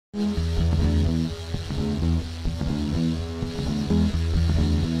Hi,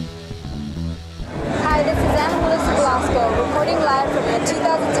 this is reporting live from the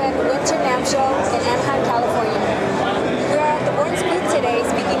 2010 Winter NAMM show in Anaheim, California. We are at the Bourns booth today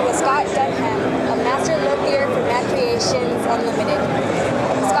speaking with Scott Dunham, a master luthier for Mad Creations Unlimited.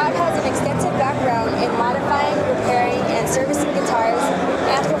 Scott has an extensive background in modifying, repairing, and servicing guitars,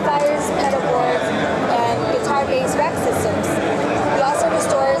 amplifiers, pedal boards, and guitar-based rack systems. He also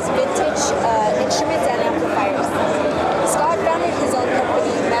restores vintage instruments and amplifiers. Scott founded his own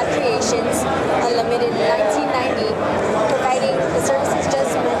company, Mad Creations Unlimited, in 1990, providing the services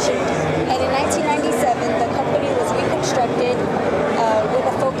just mentioned. And in 1997, the company was reconstructed with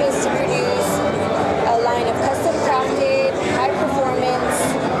a focus to produce a line of custom crafted, high performance,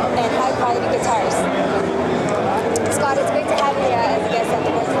 and high quality guitars. Scott, it's great to have you as a guest at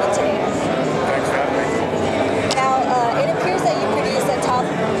the Bourns booth today. Thanks for having me. Now, it appears that you produce a top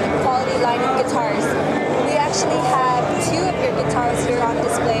quality line of guitars. We actually have two of your guitars here on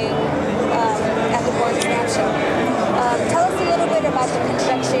display at the Bourns NAMM show. Tell us a little bit about the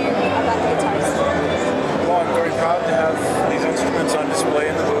construction, about the guitars. Well, I'm very proud to have these instruments on display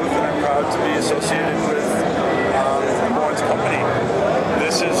in the booth, and I'm proud to be associated with the Bourns company.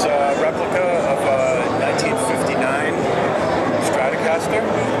 This is a replica of a 1959 Stratocaster,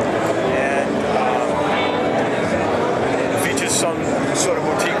 and features some sort of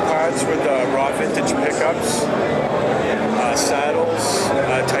boutique parts with raw vintage pickups, saddles,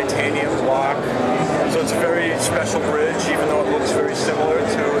 titanium block. So it's a very special bridge, even though it looks very similar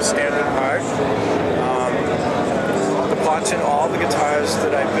to a standard part. The pots in all the guitars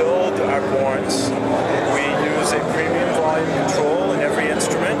that I build are Bourns. We use a premium volume control in every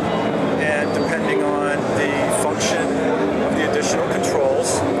instrument, and depending on the function of the additional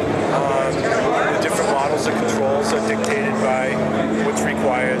controls, the different models of controls are dictated by what's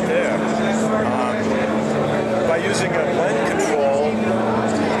required there. By using a blend control,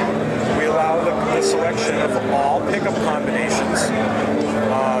 we allow the selection of all pickup combinations.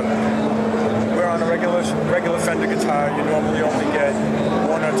 Where on a regular Fender guitar, you normally only get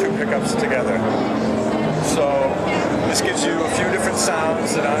one or two pickups together. So this gives you a few different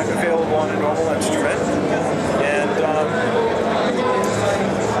sounds that aren't available on a normal instrument. And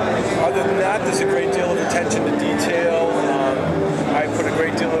other than that, there's a great deal of attention to detail. I put a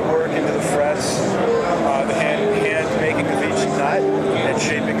great deal of work into the frets, the hand making of each nut, and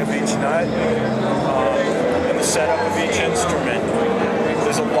shaping of each nut, and the setup of each instrument.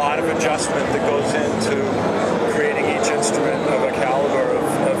 There's a lot of adjustment that goes into creating each instrument of a caliber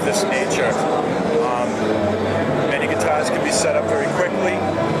of this nature. Many guitars can be set up very quickly.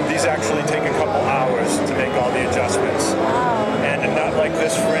 These actually take a couple hours to make all the adjustments. And a nut like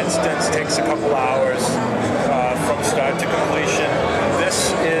this, for instance, takes a couple hours from start to completion.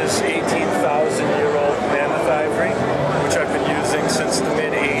 This is 18,000-year-old mammoth ivory, which I've been using since the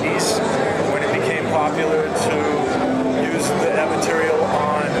mid-'80s, when it became popular to use that material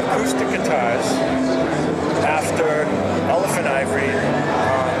on acoustic guitars after elephant ivory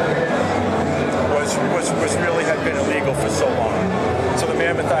was really had been illegal for so long. So the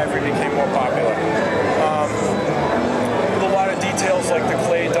mammoth ivory became more popular. With a lot of details like the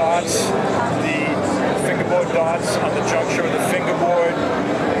clay dots, the fingerboard dots on the juncture of the fingerboard,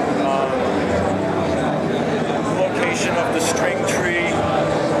 location of the string tree,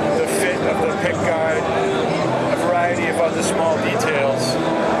 the fit of the pick guard, a variety of other small details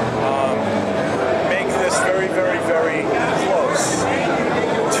make this very, very, very close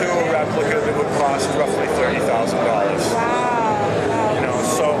to a replica that would cost roughly $30,000. You know,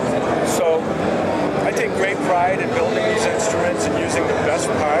 so I take great pride in building these instruments and using the best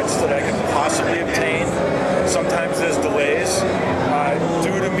parts that I can possibly obtain. Sometimes there's delays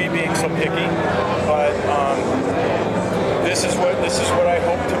due to me being so picky, but this is what I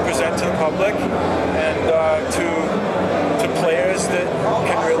hope to present to the public and to players that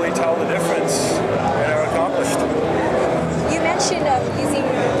can really tell the difference and are accomplished. You mentioned using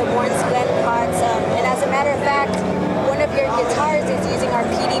the Bourns blend pots, and as a matter of fact, one of your guitars is using our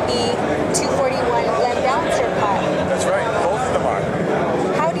PDB 241 blend balancer pot. That's right, both of them are.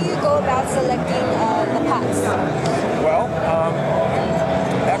 How do you go about selecting the pots? Well,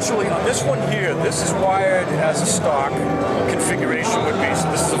 actually on this one here, this is wired as a stock configuration would be. So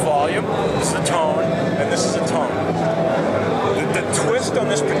this is a volume, this is a tone, and this is a tone. The twist on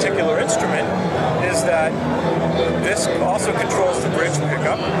this particular instrument is that this also controls the bridge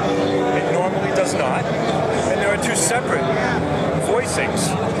pickup. It normally does not. And there are two separate voicings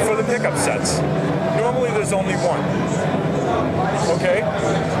for the pickup sets. Normally there's only one. Okay?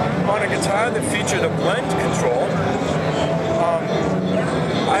 On a guitar that featured a blend control,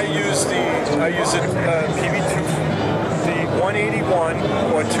 I I use a PB2, the 181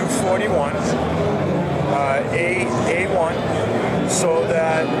 or 241 A1, so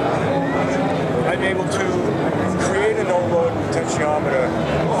that I'm able to create a no-load potentiometer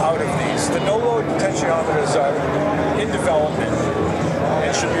out of these. The no-load potentiometers are in development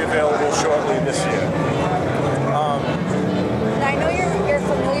and should be available shortly this year. I know you're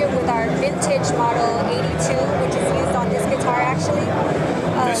familiar with our vintage model 82, which is used on this guitar actually.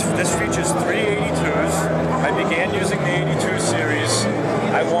 This features three 82s. I began using the 82 series,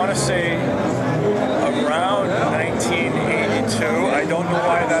 I want to say around 1982. I don't know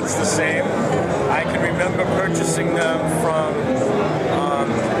why that's the same. I can remember purchasing them from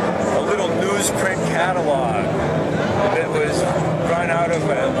a little newsprint catalog that was run out of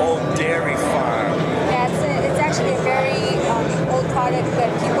an old dairy farm. Yeah, it's actually a very old product, but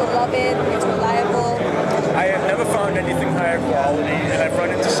people love it. It's reliable. I have never found anything higher quality, and I've run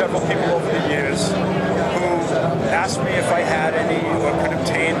into several people over the years who asked me if I had any or could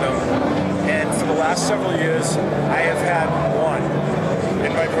obtain them. And for the last several years, I have had one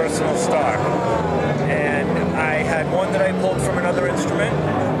in my personal stock. And I had one that I pulled from another instrument,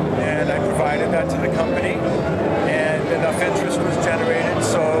 and I provided that to the company. And enough interest was generated,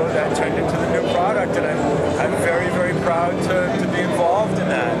 so that turned into the new product. And I'm very, very proud to be involved in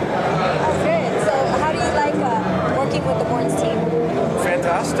that. Okay, so how do you like working with the Bourns team?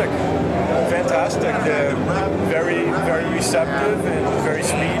 Fantastic. Fantastic. They're very, very receptive and very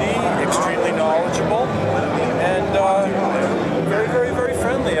speedy, extremely knowledgeable.